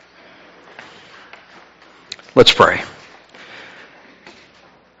Let's pray.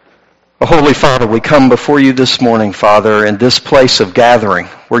 Holy Father, we come before you this morning, Father, in this place of gathering,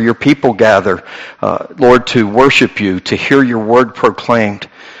 where your people gather, Lord, to worship you, to hear your word proclaimed,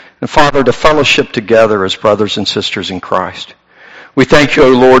 and Father, to fellowship together as brothers and sisters in Christ. We thank you,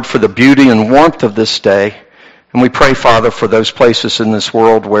 O Lord, for the beauty and warmth of this day, and we pray, Father, for those places in this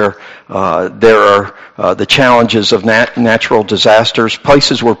world where there are the challenges of natural disasters,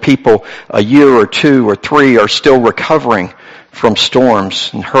 places where people a year or 2 or 3 are still recovering from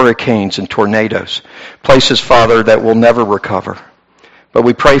storms and hurricanes and tornadoes, places, Father, that will never recover. But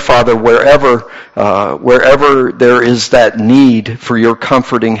we pray, Father, wherever there is that need for your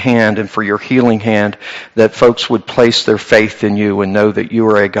comforting hand and for your healing hand, that folks would place their faith in you and know that you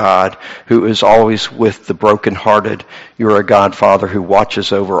are a God who is always with the brokenhearted. You are a God, Father, who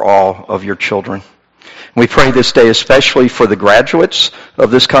watches over all of your children. We pray this day especially for the graduates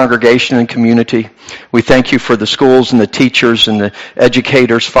of this congregation and community. We thank you for the schools and the teachers and the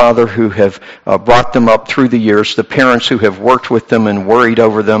educators, Father, who have brought them up through the years, the parents who have worked with them and worried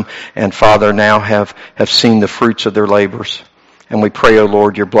over them, and Father, now have seen the fruits of their labors. And we pray, O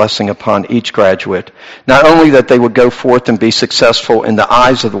Lord, your blessing upon each graduate. Not only that they would go forth and be successful in the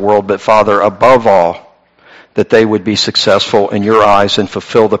eyes of the world, but Father, above all, that they would be successful in your eyes and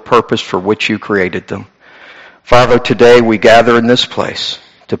fulfill the purpose for which you created them. Father, today we gather in this place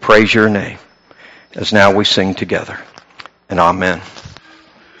to praise your name, as now we sing together. And amen.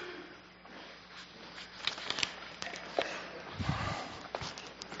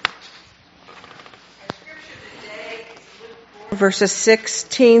 Verses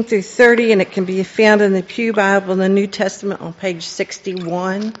 16 through 30, and it can be found in the Pew Bible in the New Testament on page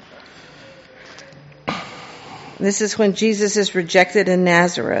 61. This is when Jesus is rejected in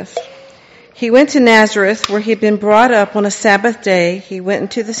Nazareth. He went to Nazareth, where he had been brought up. On a Sabbath day, he went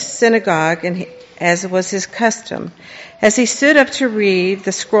into the synagogue, as was his custom. As he stood up to read,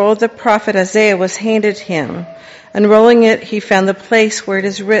 the scroll of the prophet Isaiah was handed him. Unrolling it, he found the place where it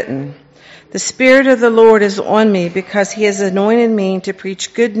is written, "The Spirit of the Lord is on me, because he has anointed me to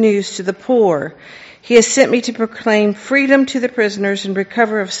preach good news to the poor. He has sent me to proclaim freedom to the prisoners and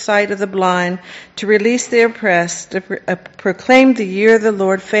recovery of sight of the blind, to release the oppressed, to proclaim the year of the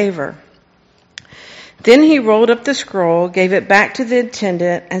Lord's favor." Then he rolled up the scroll, gave it back to the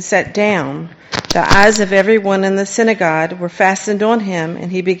attendant, and sat down. The eyes of everyone in the synagogue were fastened on him,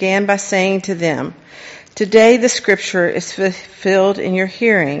 and he began by saying to them, "Today the scripture is fulfilled in your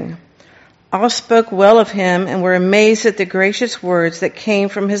hearing." All spoke well of him and were amazed at the gracious words that came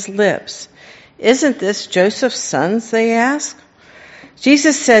from his lips. "Isn't this Joseph's sons?" they asked.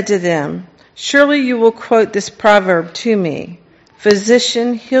 Jesus said to them, "Surely you will quote this proverb to me,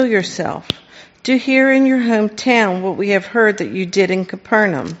 'Physician, heal yourself. Do here in your hometown what we have heard that you did in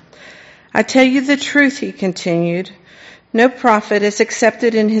Capernaum.' I tell you the truth," he continued. "No prophet is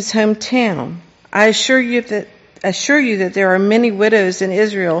accepted in his hometown. I assure you that there are many widows in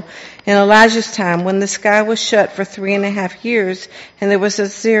Israel in Elijah's time, when the sky was shut for 3.5 years and there was a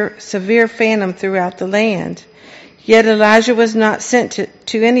severe famine throughout the land. Yet Elijah was not sent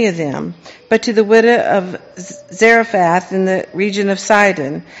to any of them, but to the widow of Zarephath in the region of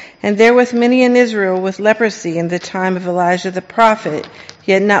Sidon. And there were many in Israel with leprosy in the time of Elijah the prophet,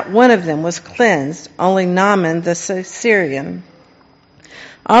 yet not one of them was cleansed, only Naaman the Syrian."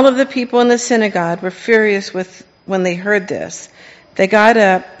 All of the people in the synagogue were furious when they heard this. They got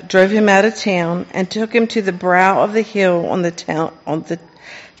up, drove him out of town, and took him to the brow of the hill on which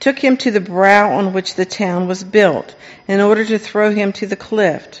the town was built, in order to throw him to the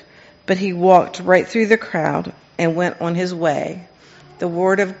cliff. But he walked right through the crowd and went on his way. The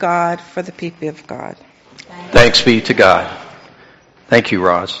word of God for the people of God. Thanks be to God. Thank you,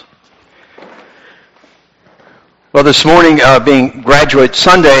 Roz. Well, this morning, being Graduate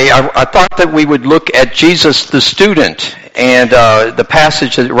Sunday, I thought that we would look at Jesus the student. And the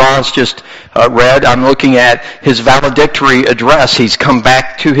passage that Roz just read, I'm looking at his valedictory address. He's come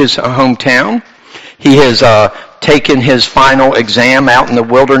back to his hometown. He has taken his final exam out in the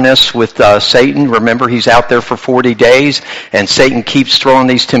wilderness with Satan. Remember, he's out there for 40 days, and Satan keeps throwing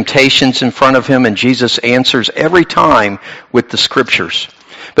these temptations in front of him, and Jesus answers every time with the scriptures.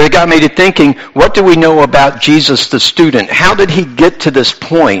 But it got me to thinking, what do we know about Jesus the student? How did he get to this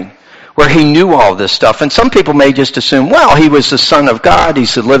point where he knew all this stuff? And some people may just assume, well, he was the Son of God,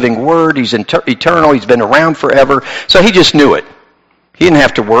 he's the living Word, he's eternal, he's been around forever, so he just knew it. He didn't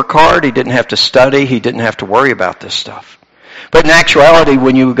have to work hard, he didn't have to study, he didn't have to worry about this stuff. But in actuality,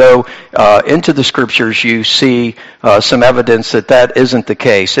 when you go into the scriptures, you see some evidence that that isn't the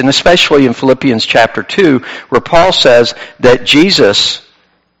case. And especially in Philippians chapter 2, where Paul says that Jesus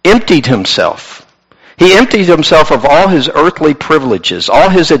emptied himself. He emptied himself of all his earthly privileges, all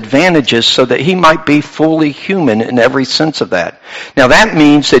his advantages, so that he might be fully human in every sense of that. Now that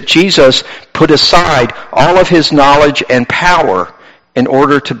means that Jesus put aside all of his knowledge and power in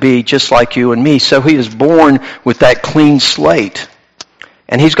order to be just like you and me. So he is born with that clean slate.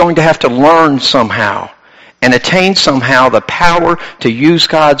 And he's going to have to learn somehow and attain somehow the power to use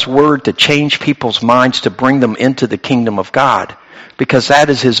God's word to change people's minds, to bring them into the kingdom of God. Because that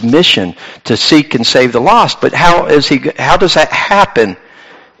is his mission, to seek and save the lost. But how does that happen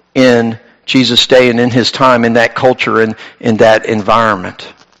in Jesus' day and in his time, in that culture, and in that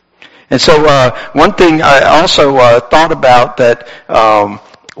environment? And so one thing I also thought about that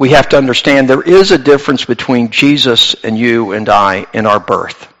we have to understand, there is a difference between Jesus and you and I in our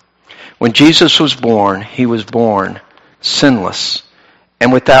birth. When Jesus was born, he was born sinless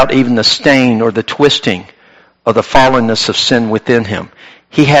and without even the stain or the twisting of the fallenness of sin within him.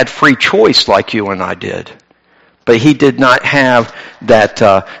 He had free choice like you and I did. But he did not have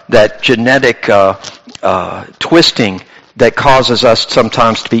that genetic twisting that causes us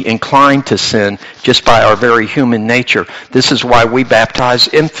sometimes to be inclined to sin just by our very human nature. This is why we baptize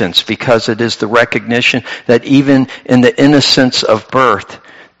infants, because it is the recognition that even in the innocence of birth,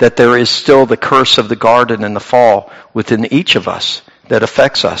 that there is still the curse of the garden and the fall within each of us that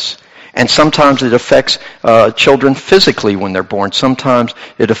affects us. And sometimes it affects children physically when they're born. Sometimes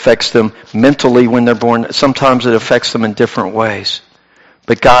it affects them mentally when they're born. Sometimes it affects them in different ways.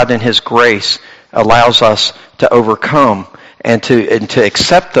 But God in his grace allows us to overcome and to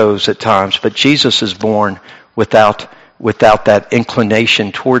accept those at times. But Jesus is born without that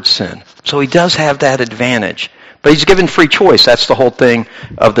inclination towards sin. So he does have that advantage. But he's given free choice. That's the whole thing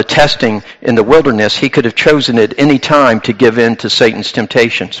of the testing in the wilderness. He could have chosen at any time to give in to Satan's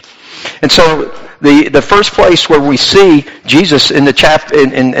temptations. And so the first place where we see Jesus in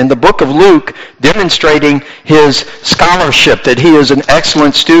the book of Luke demonstrating his scholarship, that he is an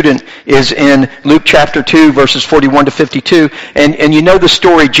excellent student, is in Luke chapter 2, verses 41 to 52. And you know the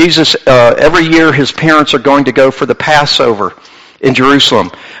story. Jesus, every year his parents are going to go for the Passover in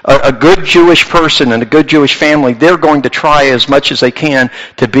Jerusalem. A good Jewish person and a good Jewish family, they're going to try as much as they can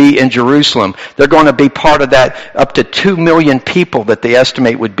to be in Jerusalem. They're going to be part of that up to 2 million people that they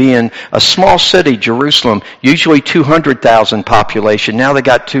estimate would be in a small city, Jerusalem, usually 200,000 population. Now they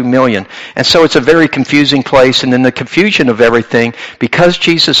got 2 million. And so it's a very confusing place. And in the confusion of everything, because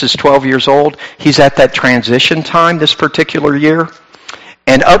Jesus is 12 years old, he's at that transition time this particular year.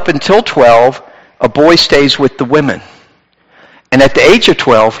 And up until 12, a boy stays with the women. And at the age of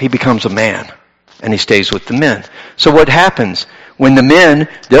 12, he becomes a man, and he stays with the men. So what happens? When the men,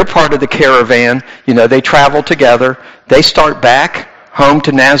 they're part of the caravan, they travel together, they start back home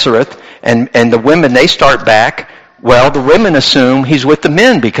to Nazareth, and the women, they start back. Well, the women assume he's with the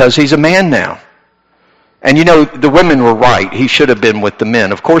men because he's a man now. And the women were right. He should have been with the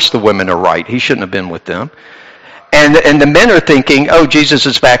men. Of course the women are right. He shouldn't have been with them. And the men are thinking, oh, Jesus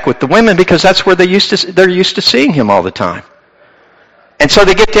is back with the women because that's where they're used to seeing him all the time. And so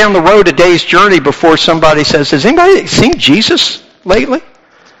they get down the road a day's journey before somebody says, has anybody seen Jesus lately?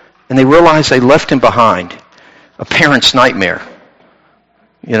 And they realize they left him behind. A parent's nightmare.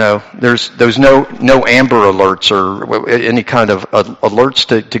 There's no Amber Alerts or any kind of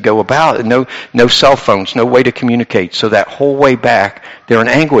alerts to go about. And no cell phones, no way to communicate. So that whole way back, they're in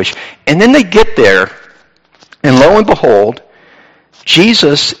anguish. And then they get there, and lo and behold,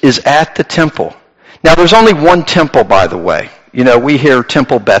 Jesus is at the temple. Now there's only one temple, by the way. We hear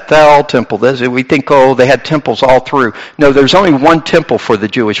Temple Bethel, Temple this. We think, they had temples all through. No, there's only one temple for the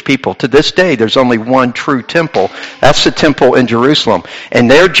Jewish people. To this day, there's only one true temple. That's the temple in Jerusalem. And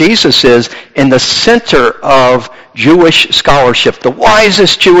there Jesus is in the center of Jewish scholarship. The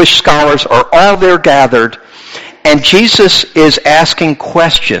wisest Jewish scholars are all there gathered. And Jesus is asking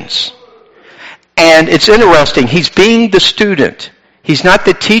questions. And it's interesting. He's being the student. He's not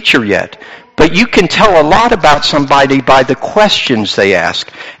the teacher yet. But you can tell a lot about somebody by the questions they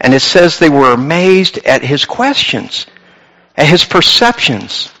ask. And it says they were amazed at his questions, at his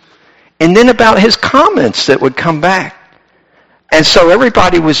perceptions, and then about his comments that would come back. And so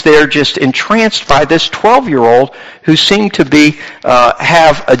everybody was there just entranced by this 12-year-old who seemed to be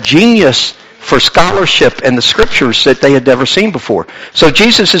have a genius for scholarship and the scriptures that they had never seen before. So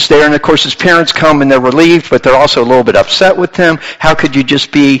Jesus is there, and of course his parents come and they're relieved, but they're also a little bit upset with him. How could you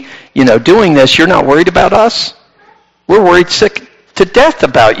just be, doing this? You're not worried about us? We're worried sick to death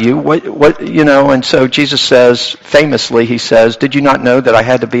about you. And so Jesus says, famously, he says, did you not know that I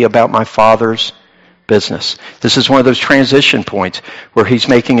had to be about my Father's business? This is one of those transition points where he's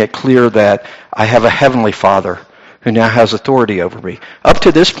making it clear that I have a heavenly Father who now has authority over me. Up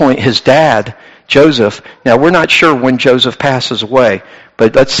to this point, his dad, Joseph, now we're not sure when Joseph passes away,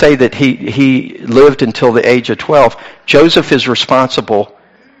 but let's say that he lived until the age of 12. Joseph is responsible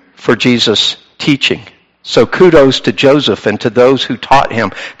for Jesus' teaching. So kudos to Joseph and to those who taught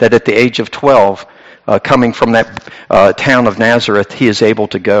him that at the age of 12, coming from that town of Nazareth, he is able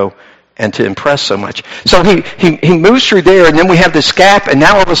to go and to impress so much. So he moves through there, and then we have this gap, and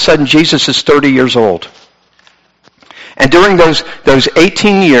now all of a sudden Jesus is 30 years old. And during those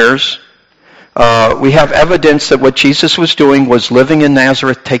 18 years, we have evidence that what Jesus was doing was living in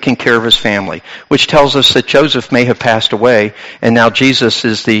Nazareth, taking care of his family, which tells us that Joseph may have passed away, and now Jesus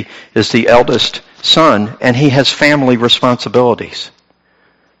is the eldest son, and he has family responsibilities.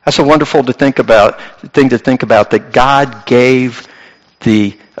 That's a wonderful thing to think about, that God gave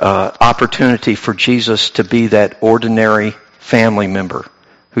the opportunity for Jesus to be that ordinary family member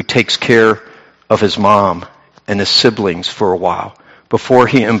who takes care of his mom and his siblings for a while before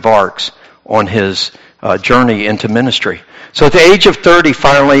he embarks on his journey into ministry. So at the age of 30,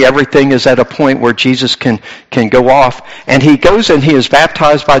 finally, everything is at a point where Jesus can go off, and he goes and he is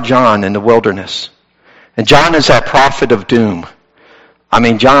baptized by John in the wilderness. And John is that prophet of doom. I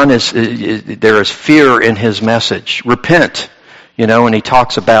mean, there is fear in his message. Repent. And he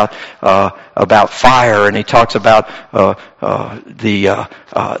talks about fire, and he talks about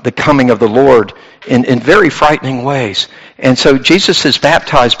the coming of the Lord in very frightening ways. And so Jesus is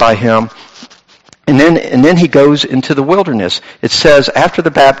baptized by him, and then he goes into the wilderness. It says after the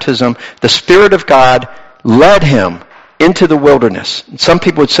baptism, the Spirit of God led him into the wilderness. And some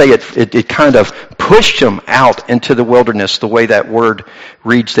people would say it kind of pushed him out into the wilderness, the way that word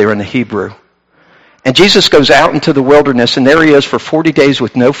reads there in the Hebrew. And Jesus goes out into the wilderness, and there he is for 40 days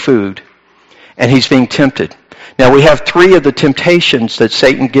with no food, and he's being tempted. Now we have 3 of the temptations that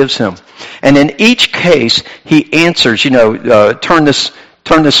Satan gives him. And in each case, he answers, turn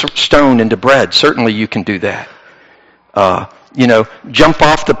this stone into bread. Certainly you can do that. Jump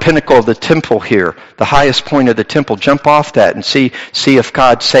off the pinnacle of the temple here, the highest point of the temple. Jump off that and see if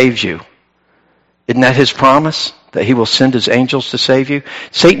God saves you. Isn't that his promise? That he will send his angels to save you?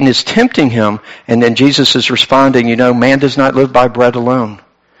 Satan is tempting him, and then Jesus is responding, man does not live by bread alone.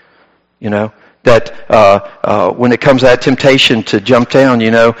 That when it comes to that temptation to jump down,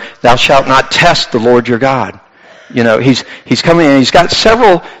 thou shalt not test the Lord your God. He's coming in, he's got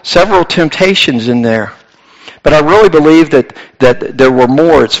several temptations in there. But I really believe that there were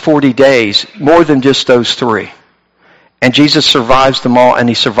more. It's 40 days, more than just those 3. And Jesus survives them all, and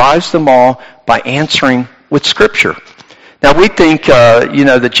he survives them all by answering with Scripture. Now we think,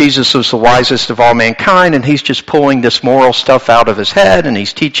 that Jesus was the wisest of all mankind, and he's just pulling this moral stuff out of his head, and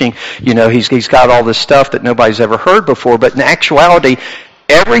he's teaching, he's got all this stuff that nobody's ever heard before. But in actuality,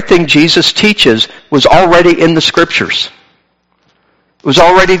 everything Jesus teaches was already in the Scriptures. It was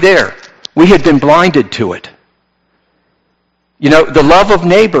already there. We had been blinded to it. The love of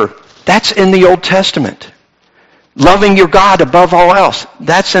neighbor, that's in the Old Testament. Loving your God above all else,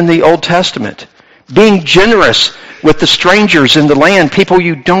 that's in the Old Testament. Being generous with the strangers in the land, people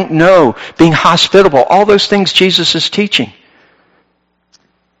you don't know, being hospitable, all those things Jesus is teaching.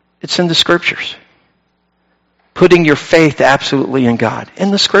 It's in the Scriptures. Putting your faith absolutely in God,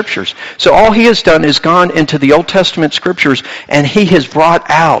 in the Scriptures. So all he has done is gone into the Old Testament Scriptures, and he has brought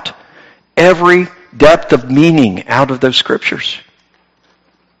out every depth of meaning out of those Scriptures.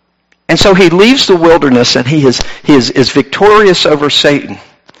 And so he leaves the wilderness, and he is victorious over Satan.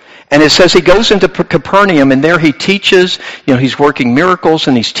 And it says he goes into Capernaum, and there he teaches. He's working miracles,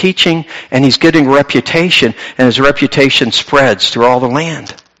 and he's teaching, and he's getting reputation, and his reputation spreads through all the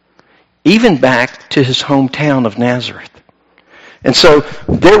land, even back to his hometown of Nazareth. And so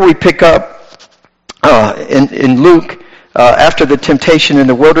there we pick up in Luke. After the temptation in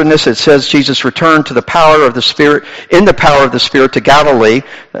the wilderness, it says Jesus returned to the power of the Spirit, in the power of the Spirit to Galilee,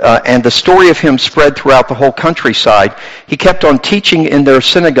 and the story of him spread throughout the whole countryside. He kept on teaching in their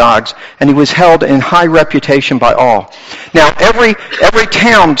synagogues, and he was held in high reputation by all. Now, every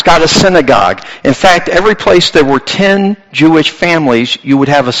town's got a synagogue. In fact, every place there were 10 Jewish families, you would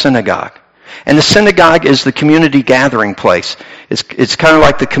have a synagogue. And the synagogue is the community gathering place. It's kind of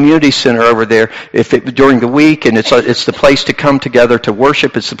like the community center over there during the week, and it's the place to come together to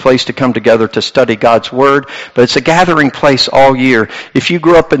worship. It's the place to come together to study God's Word. But it's a gathering place all year. If you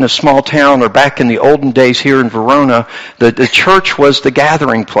grew up in a small town or back in the olden days here in Verona, the church was the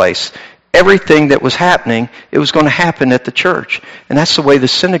gathering place. Everything that was happening, it was going to happen at the church. And that's the way the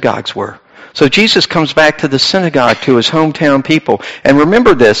synagogues were. So Jesus comes back to the synagogue, to his hometown people. And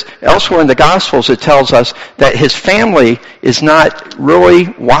remember this, elsewhere in the Gospels it tells us that his family is not really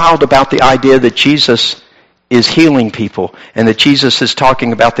wild about the idea that Jesus is healing people and that Jesus is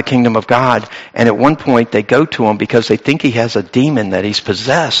talking about the kingdom of God. And at one point they go to him because they think he has a demon, that he's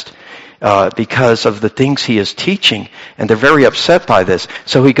possessed because of the things he is teaching. And they're very upset by this.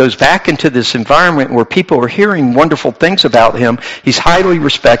 So he goes back into this environment where people are hearing wonderful things about him. He's highly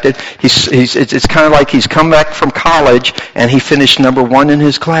respected. It's kind of like he's come back from college and he finished number 1 in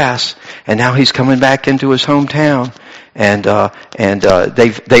his class. And now he's coming back into his hometown. And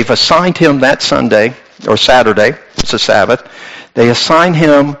they've assigned him that Sunday, or Saturday, it's a Sabbath, they assign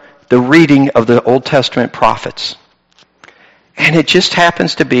him the reading of the Old Testament prophets. And it just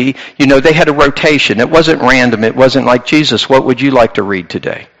happens to be, they had a rotation. It wasn't random. It wasn't like, Jesus, what would you like to read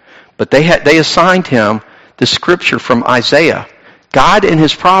today? But they assigned him the scripture from Isaiah. God in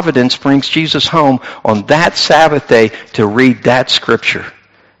his providence brings Jesus home on that Sabbath day to read that scripture.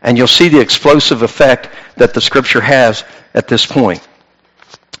 And you'll see the explosive effect that the scripture has at this point.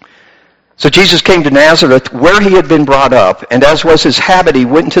 So Jesus came to Nazareth, where he had been brought up, and as was his habit, he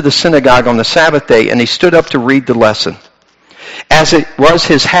went into the synagogue on the Sabbath day, and he stood up to read the lesson. As it was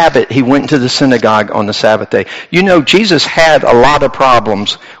his habit, he went into the synagogue on the Sabbath day. Jesus had a lot of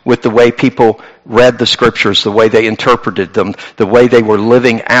problems with the way people read the scriptures, the way they interpreted them, the way they were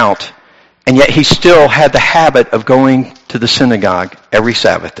living out. And yet he still had the habit of going to the synagogue every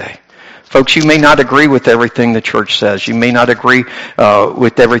Sabbath day. Folks, you may not agree with everything the church says. You may not agree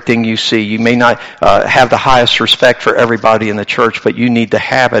with everything you see. You may not have the highest respect for everybody in the church, but you need the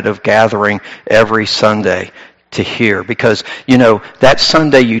habit of gathering every Sunday to hear. Because, that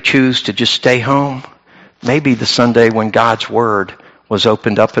Sunday you choose to just stay home, maybe the Sunday when God's Word was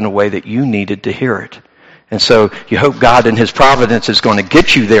opened up in a way that you needed to hear it. And so you hope God in his providence is going to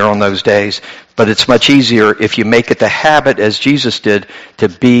get you there on those days, but it's much easier if you make it the habit, as Jesus did, to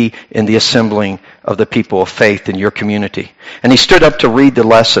be in the assembling of the people of faith in your community. And he stood up to read the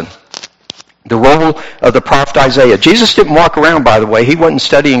lesson. The role of the prophet Isaiah. Jesus didn't walk around, by the way. He wasn't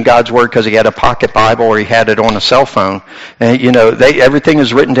studying God's Word because he had a pocket Bible or he had it on a cell phone. And, everything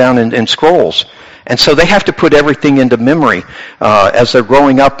is written down in scrolls. And so they have to put everything into memory as they're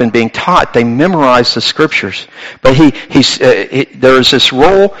growing up and being taught. They memorize the scriptures. But there is this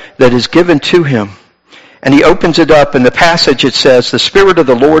role that is given to him. And he opens it up. In the passage it says, "The Spirit of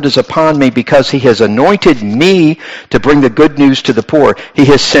the Lord is upon me because he has anointed me to bring the good news to the poor. He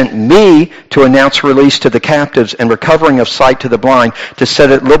has sent me to announce release to the captives and recovering of sight to the blind, to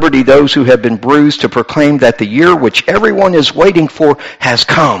set at liberty those who have been bruised, to proclaim that the year which everyone is waiting for has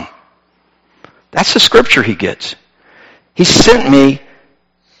come." That's the scripture he gets. He sent me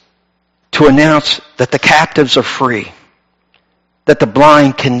to announce that the captives are free, that the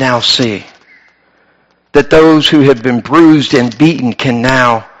blind can now see, that those who have been bruised and beaten can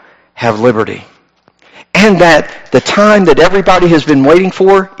now have liberty, and that the time that everybody has been waiting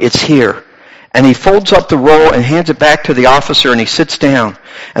for, it's here. And he folds up the roll and hands it back to the officer, and he sits down.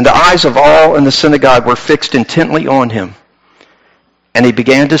 And the eyes of all in the synagogue were fixed intently on him. And he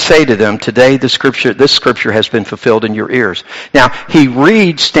began to say to them, "Today this scripture has been fulfilled in your ears." Now, he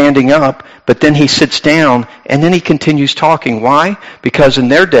reads standing up, but then he sits down, and then he continues talking. Why? Because in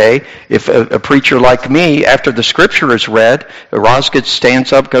their day, if a preacher like me, after the scripture is read, Rosgett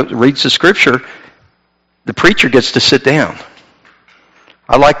stands up, reads the scripture, the preacher gets to sit down.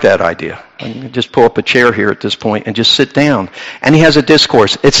 I like that idea. I can just pull up a chair here at this point and just sit down. And he has a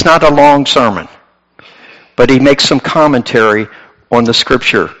discourse. It's not a long sermon, but he makes some commentary on the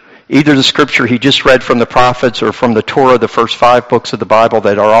scripture. Either the scripture he just read from the prophets or from the Torah, the first 5 books of the Bible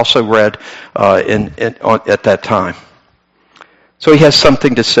that are also read at that time. So he has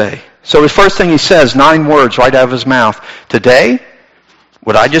something to say. So the first thing he says, 9 words right out of his mouth. Today,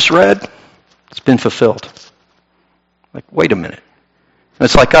 what I just read, it's been fulfilled. Like, wait a minute.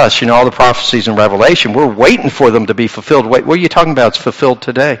 It's like us, all the prophecies in Revelation, we're waiting for them to be fulfilled. Wait, what are you talking about? It's fulfilled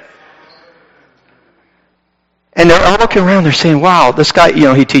today. And they're all looking around, they're saying, wow, this guy,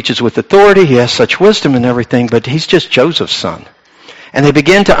 he teaches with authority, he has such wisdom and everything, but he's just Joseph's son. And they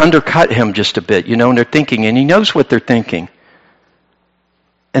begin to undercut him just a bit, and they're thinking, and he knows what they're thinking.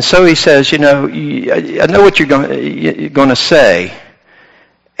 And so he says, I know what you're going to say.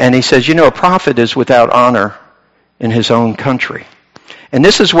 And he says, a prophet is without honor in his own country. And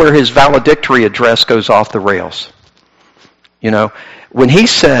this is where his valedictory address goes off the rails. When he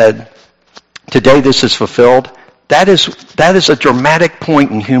said, today this is fulfilled, that is a dramatic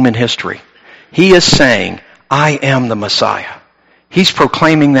point in human history. He is saying, I am the Messiah. He's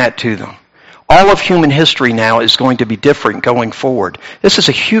proclaiming that to them. All of human history now is going to be different going forward. This is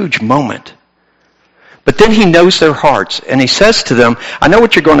a huge moment. But then he knows their hearts, and he says to them, I know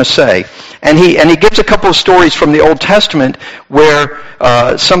what you're going to say. And he gives a couple of stories from the Old Testament where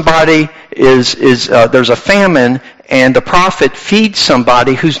somebody there's a famine, and the prophet feeds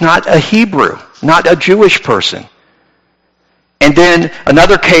somebody who's not a Hebrew, not a Jewish person. And then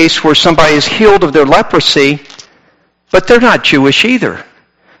another case where somebody is healed of their leprosy, but they're not Jewish either.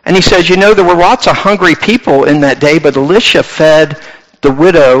 And he says, there were lots of hungry people in that day, but Elisha fed the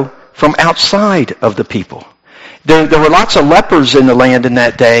widow from outside of the people. There were lots of lepers in the land in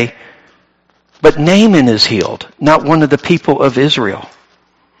that day, but Naaman is healed, not one of the people of Israel.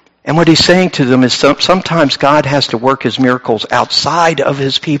 And what he's saying to them is sometimes God has to work his miracles outside of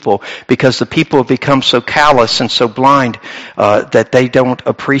his people because the people have become so callous and so blind that they don't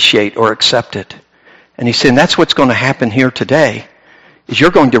appreciate or accept it. And he's saying that's what's going to happen here today, is you're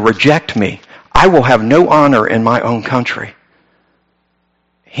going to reject me. I will have no honor in my own country.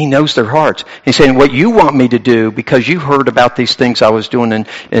 He knows their hearts. He's saying, what you want me to do, because you heard about these things I was doing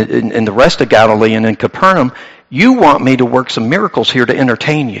in the rest of Galilee and in Capernaum, you want me to work some miracles here to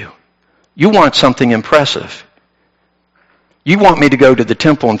entertain you. You want something impressive. You want me to go to the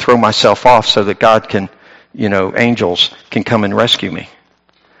temple and throw myself off so that God can, angels can come and rescue me.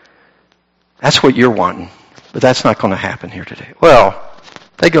 That's what you're wanting. But that's not going to happen here today. Well,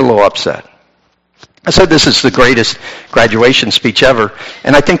 they get a little upset. I said this is the greatest graduation speech ever,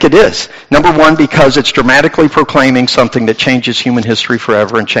 and I think it is. Number one, because it's dramatically proclaiming something that changes human history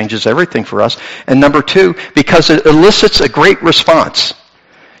forever and changes everything for us. And number two, because it elicits a great response.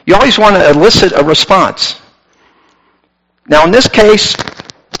 You always want to elicit a response. Now in this case,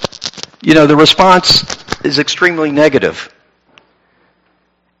 the response is extremely negative.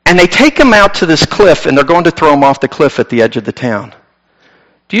 And they take him out to this cliff, and they're going to throw him off the cliff at the edge of the town.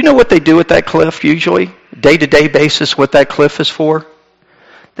 Do you know what they do at that cliff usually? Day-to-day basis, what that cliff is for?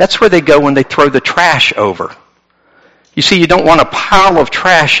 That's where they go when they throw the trash over. You see, you don't want a pile of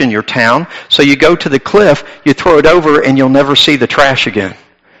trash in your town, so you go to the cliff, you throw it over, and you'll never see the trash again.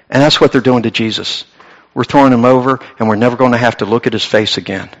 And that's what they're doing to Jesus. We're throwing him over, and we're never going to have to look at his face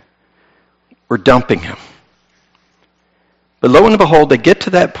again. We're dumping him. But lo and behold, they get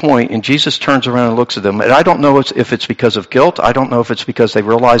to that point, and Jesus turns around and looks at them. And I don't know if it's because of guilt. I don't know if it's because they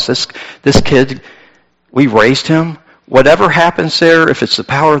realize this kid, we raised him. Whatever happens there, if it's the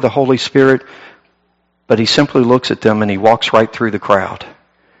power of the Holy Spirit, but he simply looks at them and he walks right through the crowd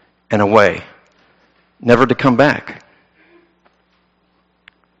and away, never to come back.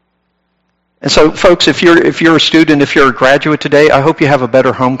 And so, folks, if you're a student, if you're a graduate today, I hope you have a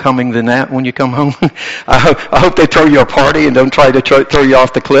better homecoming than that when you come home. I hope they throw you a party and don't try to throw you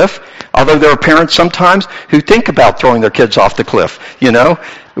off the cliff. Although there are parents sometimes who think about throwing their kids off the cliff.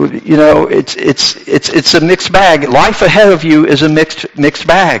 It's a mixed bag. Life ahead of you is a mixed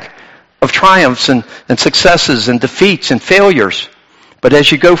bag of triumphs and successes and defeats and failures. But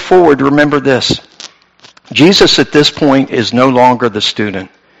as you go forward, remember this: Jesus at this point is no longer the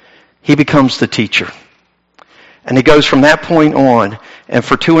student. He becomes the teacher. And he goes from that point on, and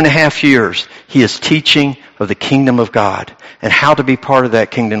for 2.5 years, he is teaching of the kingdom of God and how to be part of that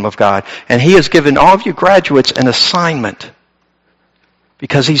kingdom of God. And he has given all of you graduates an assignment,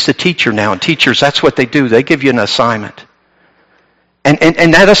 because he's the teacher now. And teachers, that's what they do. They give you an assignment. And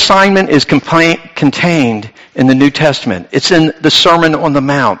that assignment is contained in the New Testament. It's in the Sermon on the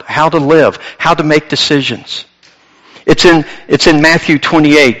Mount, how to live, how to make decisions. It's in Matthew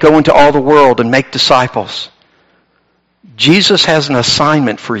 28, go into all the world and make disciples. Jesus has an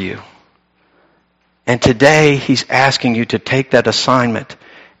assignment for you. And today he's asking you to take that assignment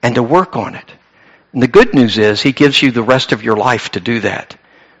and to work on it. And the good news is he gives you the rest of your life to do that.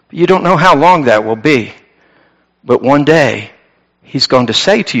 But you don't know how long that will be. But one day he's going to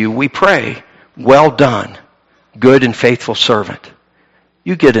say to you, we pray, well done, good and faithful servant.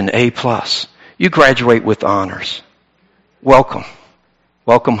 You get an A+. You graduate with honors. Welcome.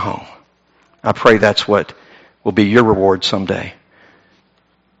 Welcome home. I pray that's what will be your reward someday.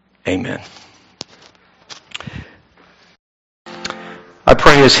 Amen. I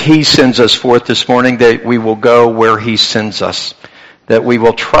pray as he sends us forth this morning that we will go where he sends us, that we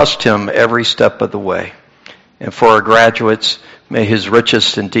will trust him every step of the way. And for our graduates, may his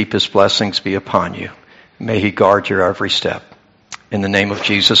richest and deepest blessings be upon you. May he guard your every step. In the name of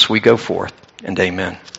Jesus we go forth, and amen.